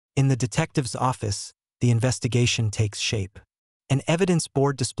In the detective's office, the investigation takes shape. An evidence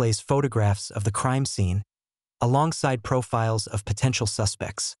board displays photographs of the crime scene, alongside profiles of potential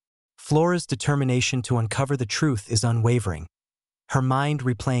suspects. Flora's determination to uncover the truth is unwavering, her mind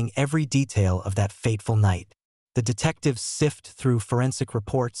replaying every detail of that fateful night. The detectives sift through forensic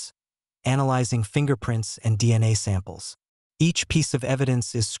reports, analyzing fingerprints and DNA samples. Each piece of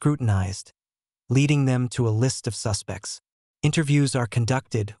evidence is scrutinized, leading them to a list of suspects. Interviews are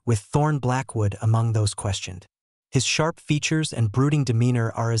conducted, with Thorne Blackwood among those questioned. His sharp features and brooding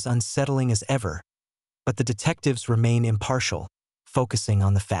demeanor are as unsettling as ever, but the detectives remain impartial, focusing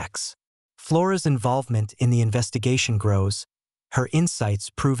on the facts. Flora's involvement in the investigation grows, her insights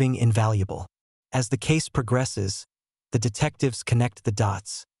proving invaluable. As the case progresses, the detectives connect the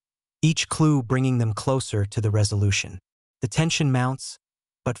dots, each clue bringing them closer to the resolution. The tension mounts,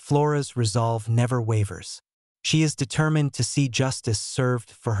 but Flora's resolve never wavers. She is determined to see justice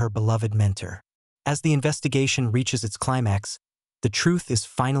served for her beloved mentor. As the investigation reaches its climax, the truth is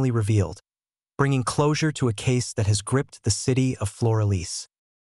finally revealed, bringing closure to a case that has gripped the city of Floralis.